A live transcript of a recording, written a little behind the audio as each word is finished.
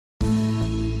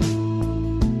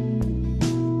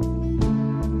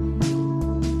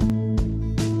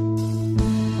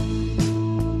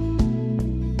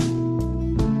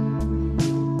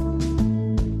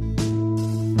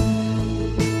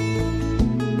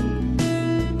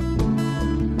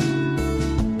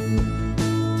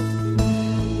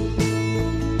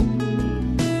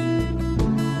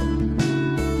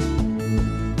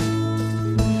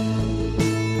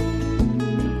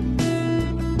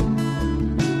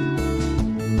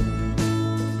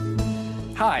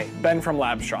Hi, Ben from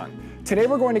LabStrong. Today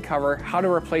we're going to cover how to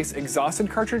replace exhausted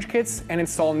cartridge kits and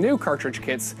install new cartridge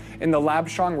kits in the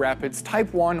LabStrong Rapids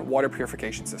Type I water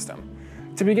purification system.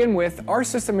 To begin with, our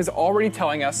system is already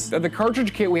telling us that the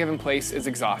cartridge kit we have in place is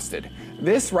exhausted.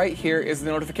 This right here is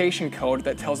the notification code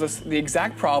that tells us the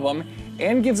exact problem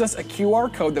and gives us a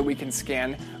QR code that we can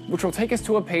scan, which will take us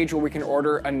to a page where we can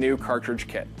order a new cartridge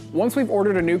kit. Once we've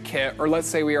ordered a new kit, or let's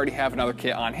say we already have another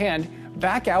kit on hand,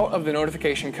 back out of the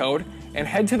notification code and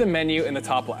head to the menu in the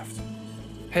top left.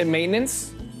 Hit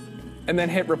Maintenance, and then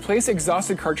hit Replace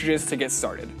Exhausted Cartridges to get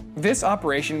started. This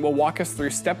operation will walk us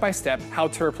through step by step how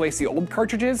to replace the old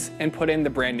cartridges and put in the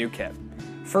brand new kit.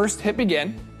 First, hit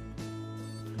Begin.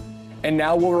 And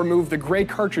now we'll remove the gray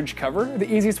cartridge cover.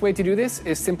 The easiest way to do this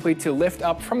is simply to lift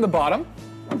up from the bottom,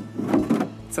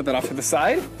 set that off to the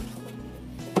side.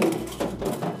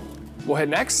 We'll hit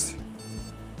Next.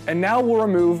 And now we'll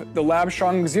remove the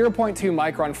LabStrong 0.2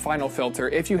 micron final filter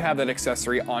if you have that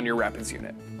accessory on your Rapids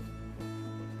unit.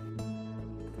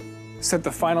 Set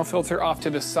the final filter off to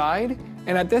the side,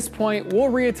 and at this point we'll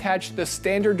reattach the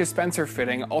standard dispenser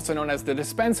fitting, also known as the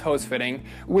dispense hose fitting,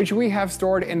 which we have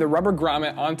stored in the rubber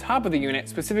grommet on top of the unit,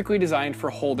 specifically designed for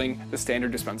holding the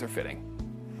standard dispenser fitting.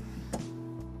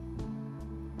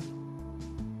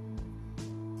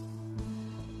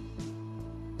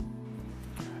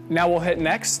 Now we'll hit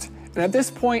Next, and at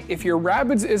this point, if your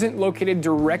Rapids isn't located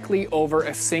directly over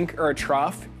a sink or a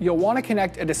trough, you'll want to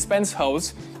connect a dispense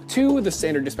hose to the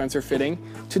standard dispenser fitting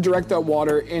to direct that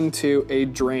water into a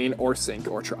drain or sink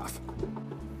or trough.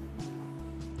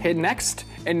 Hit Next,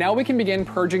 and now we can begin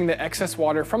purging the excess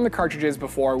water from the cartridges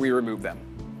before we remove them.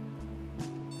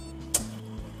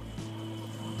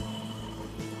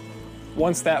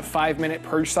 Once that 5-minute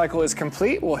purge cycle is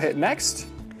complete, we'll hit Next.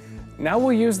 Now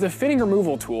we'll use the fitting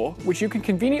removal tool, which you can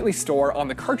conveniently store on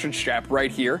the cartridge strap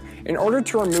right here, in order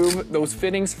to remove those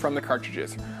fittings from the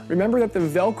cartridges. Remember that the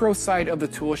Velcro side of the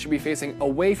tool should be facing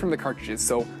away from the cartridges,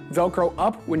 so Velcro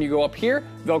up when you go up here,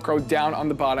 Velcro down on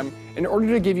the bottom, in order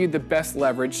to give you the best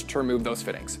leverage to remove those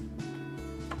fittings.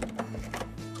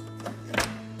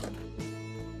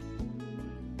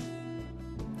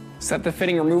 Set the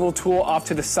fitting removal tool off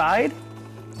to the side,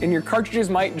 and your cartridges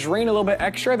might drain a little bit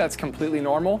extra. That's completely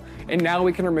normal. And now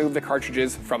we can remove the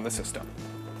cartridges from the system.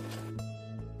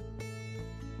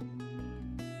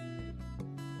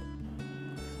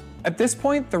 At this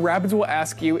point, the Rapids will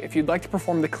ask you if you'd like to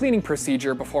perform the cleaning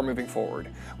procedure before moving forward.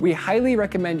 We highly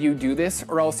recommend you do this,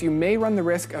 or else you may run the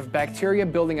risk of bacteria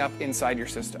building up inside your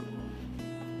system.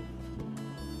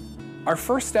 Our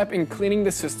first step in cleaning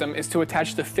the system is to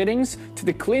attach the fittings to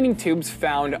the cleaning tubes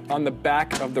found on the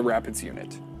back of the Rapids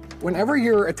unit. Whenever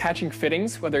you're attaching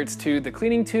fittings, whether it's to the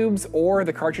cleaning tubes or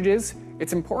the cartridges,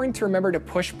 it's important to remember to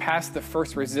push past the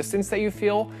first resistance that you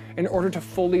feel in order to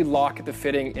fully lock the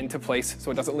fitting into place so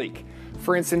it doesn't leak.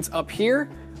 For instance, up here,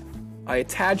 I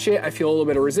attach it, I feel a little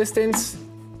bit of resistance,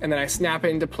 and then I snap it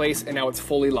into place, and now it's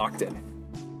fully locked in.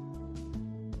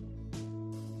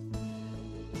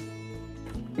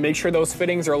 Make sure those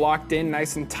fittings are locked in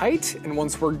nice and tight, and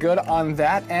once we're good on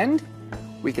that end,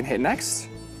 we can hit Next.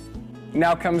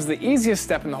 Now comes the easiest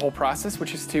step in the whole process,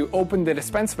 which is to open the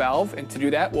dispense valve, and to do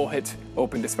that, we'll hit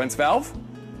Open Dispense Valve.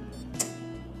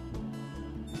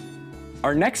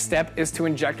 Our next step is to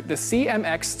inject the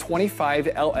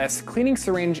CMX25LS cleaning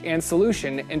syringe and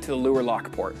solution into the lure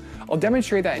lock port. I'll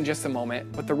demonstrate that in just a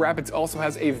moment, but the Rapids also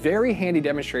has a very handy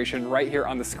demonstration right here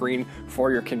on the screen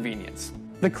for your convenience.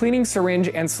 The cleaning syringe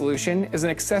and solution is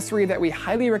an accessory that we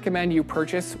highly recommend you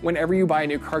purchase whenever you buy a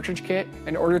new cartridge kit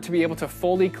in order to be able to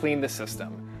fully clean the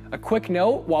system. A quick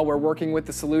note, while we're working with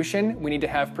the solution, we need to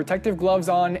have protective gloves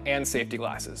on and safety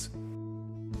glasses.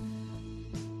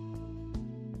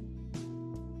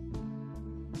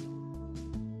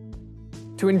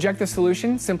 To inject the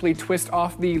solution, simply twist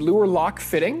off the lure lock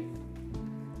fitting.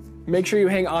 Make sure you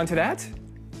hang on to that.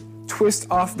 Twist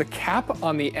off the cap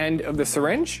on the end of the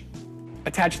syringe.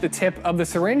 Attach the tip of the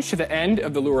syringe to the end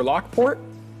of the lure lock port.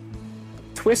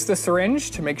 Twist the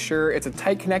syringe to make sure it's a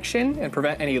tight connection and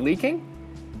prevent any leaking.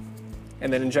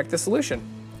 And then inject the solution.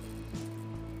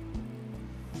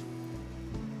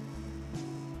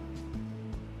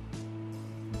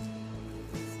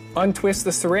 Untwist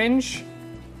the syringe.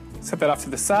 Set that off to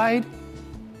the side.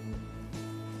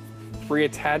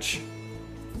 Reattach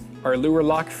our lure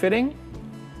lock fitting.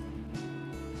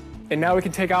 And now we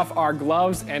can take off our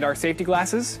gloves and our safety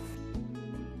glasses.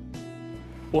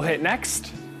 We'll hit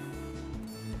Next.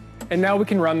 And now we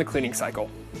can run the cleaning cycle.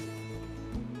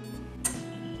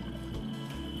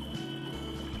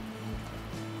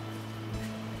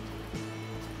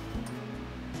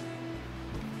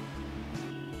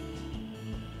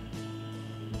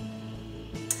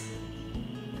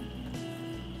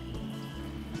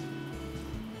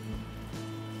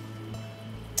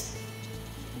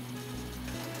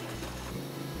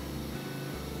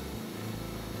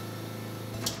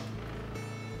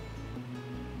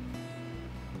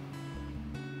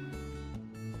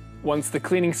 Once the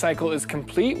cleaning cycle is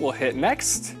complete, we'll hit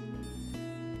next.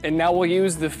 And now we'll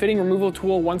use the fitting removal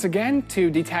tool once again to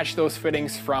detach those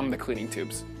fittings from the cleaning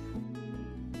tubes.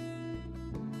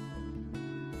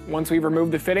 Once we've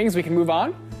removed the fittings, we can move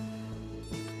on.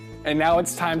 And now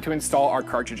it's time to install our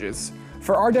cartridges.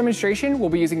 For our demonstration, we'll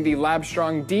be using the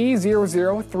LabStrong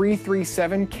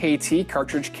D00337KT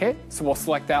cartridge kit, so we'll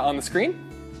select that on the screen.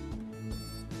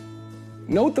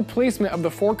 Note the placement of the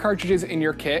 4 cartridges in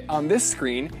your kit on this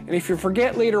screen, and if you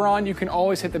forget later on, you can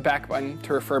always hit the back button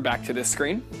to refer back to this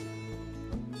screen.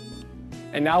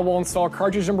 And now we'll install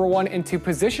cartridge number 1 into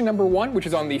position number 1, which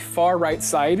is on the far right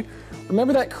side.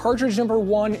 Remember that cartridge number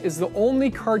 1 is the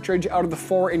only cartridge out of the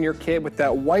 4 in your kit with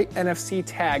that white NFC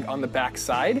tag on the back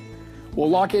side. We'll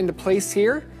lock it into place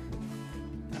here,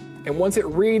 and once it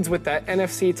reads with that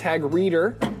NFC tag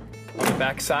reader on the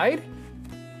back side,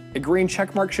 a green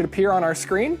check mark should appear on our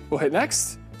screen. We'll hit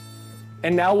next.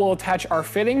 And now we'll attach our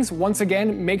fittings. Once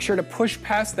again, make sure to push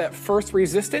past that first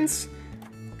resistance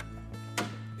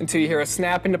until you hear a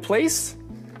snap into place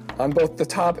on both the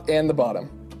top and the bottom.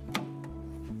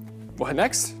 We'll hit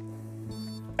next.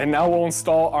 And now we'll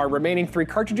install our remaining 3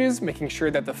 cartridges, making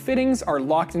sure that the fittings are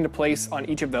locked into place on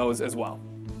each of those as well.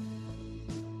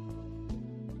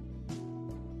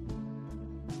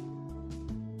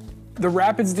 The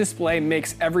Rapids display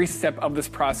makes every step of this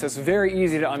process very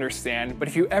easy to understand, but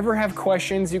if you ever have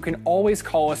questions, you can always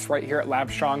call us right here at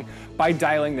LabStrong by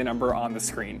dialing the number on the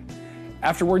screen.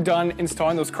 After we're done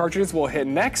installing those cartridges, we'll hit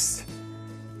next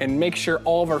and make sure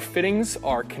all of our fittings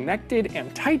are connected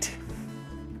and tight.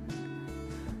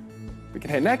 We can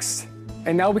hit next,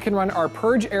 and now we can run our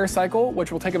purge air cycle,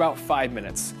 which will take about 5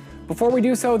 minutes. Before we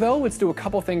do so though, let's do a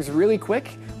couple things really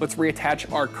quick. Let's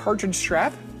reattach our cartridge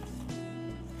strap.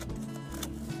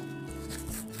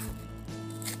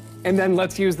 And then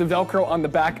let's use the Velcro on the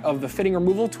back of the fitting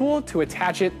removal tool to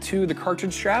attach it to the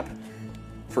cartridge strap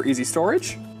for easy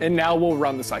storage. And now we'll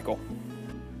run the cycle.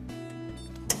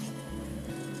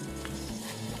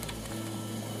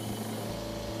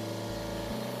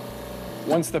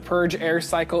 Once the purge air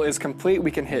cycle is complete,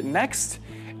 we can hit next.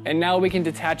 And now we can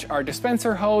detach our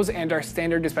dispenser hose and our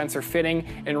standard dispenser fitting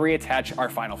and reattach our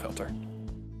final filter.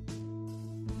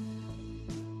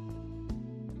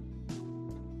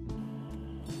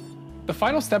 The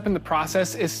final step in the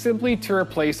process is simply to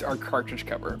replace our cartridge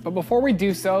cover. But before we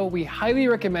do so, we highly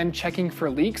recommend checking for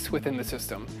leaks within the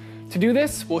system. To do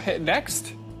this, we'll hit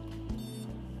next,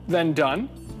 then done.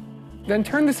 Then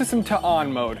turn the system to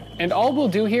on mode, and all we'll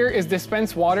do here is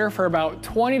dispense water for about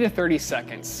 20 to 30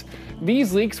 seconds.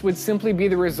 These leaks would simply be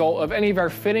the result of any of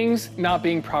our fittings not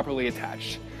being properly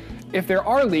attached. If there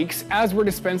are leaks, as we're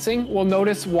dispensing, we'll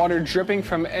notice water dripping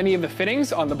from any of the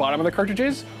fittings on the bottom of the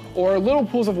cartridges, or little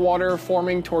pools of water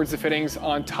forming towards the fittings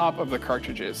on top of the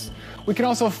cartridges. We can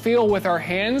also feel with our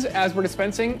hands as we're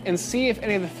dispensing and see if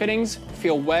any of the fittings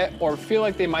feel wet or feel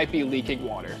like they might be leaking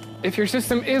water. If your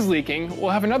system is leaking,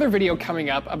 we'll have another video coming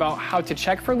up about how to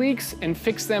check for leaks and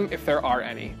fix them if there are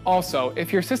any. Also,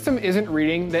 if your system isn't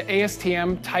reading the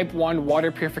ASTM Type I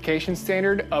water purification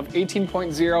standard of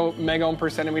 18.0 megohm per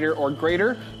centimeter or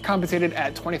greater, compensated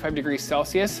at 25 degrees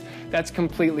Celsius, that's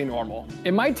completely normal.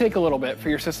 It might take a little bit for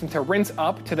your system to rinse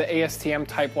up to the ASTM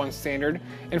Type I standard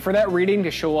and for that reading to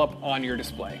show up on your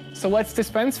display. So let's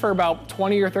dispense for about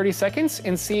 20 or 30 seconds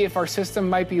and see if our system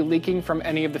might be leaking from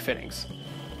any of the fittings.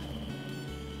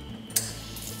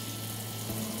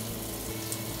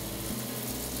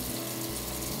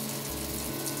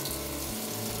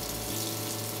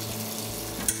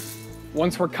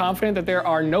 Once we're confident that there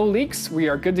are no leaks, we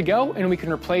are good to go and we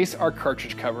can replace our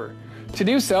cartridge cover. To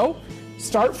do so,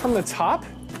 start from the top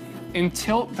and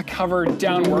tilt the cover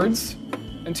downwards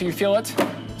until you feel it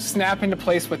snap into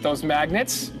place with those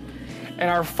magnets. And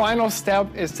our final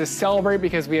step is to celebrate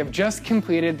because we have just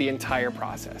completed the entire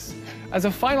process. As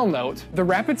a final note, the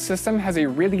Rapid system has a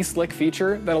really slick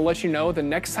feature that'll let you know the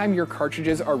next time your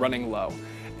cartridges are running low.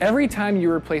 Every time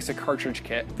you replace a cartridge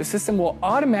kit, the system will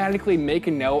automatically make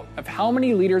a note of how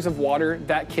many liters of water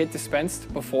that kit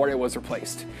dispensed before it was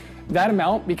replaced. That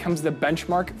amount becomes the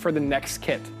benchmark for the next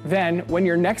kit. Then, when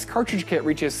your next cartridge kit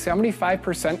reaches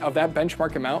 75% of that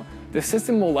benchmark amount, the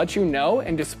system will let you know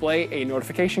and display a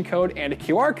notification code and a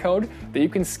QR code that you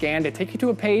can scan to take you to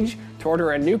a page to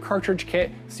order a new cartridge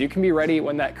kit so you can be ready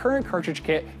when that current cartridge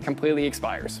kit completely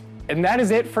expires. And that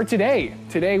is it for today.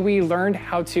 Today we learned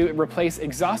how to replace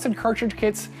exhausted cartridge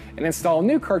kits and install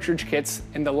new cartridge kits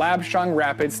in the LabStrong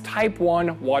Rapids Type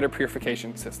I water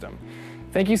purification system.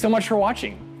 Thank you so much for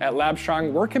watching. At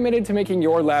LabStrong, we're committed to making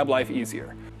your lab life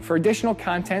easier. For additional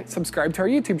content, subscribe to our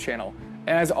YouTube channel.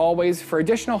 And as always, for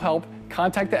additional help,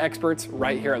 contact the experts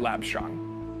right here at LabStrong.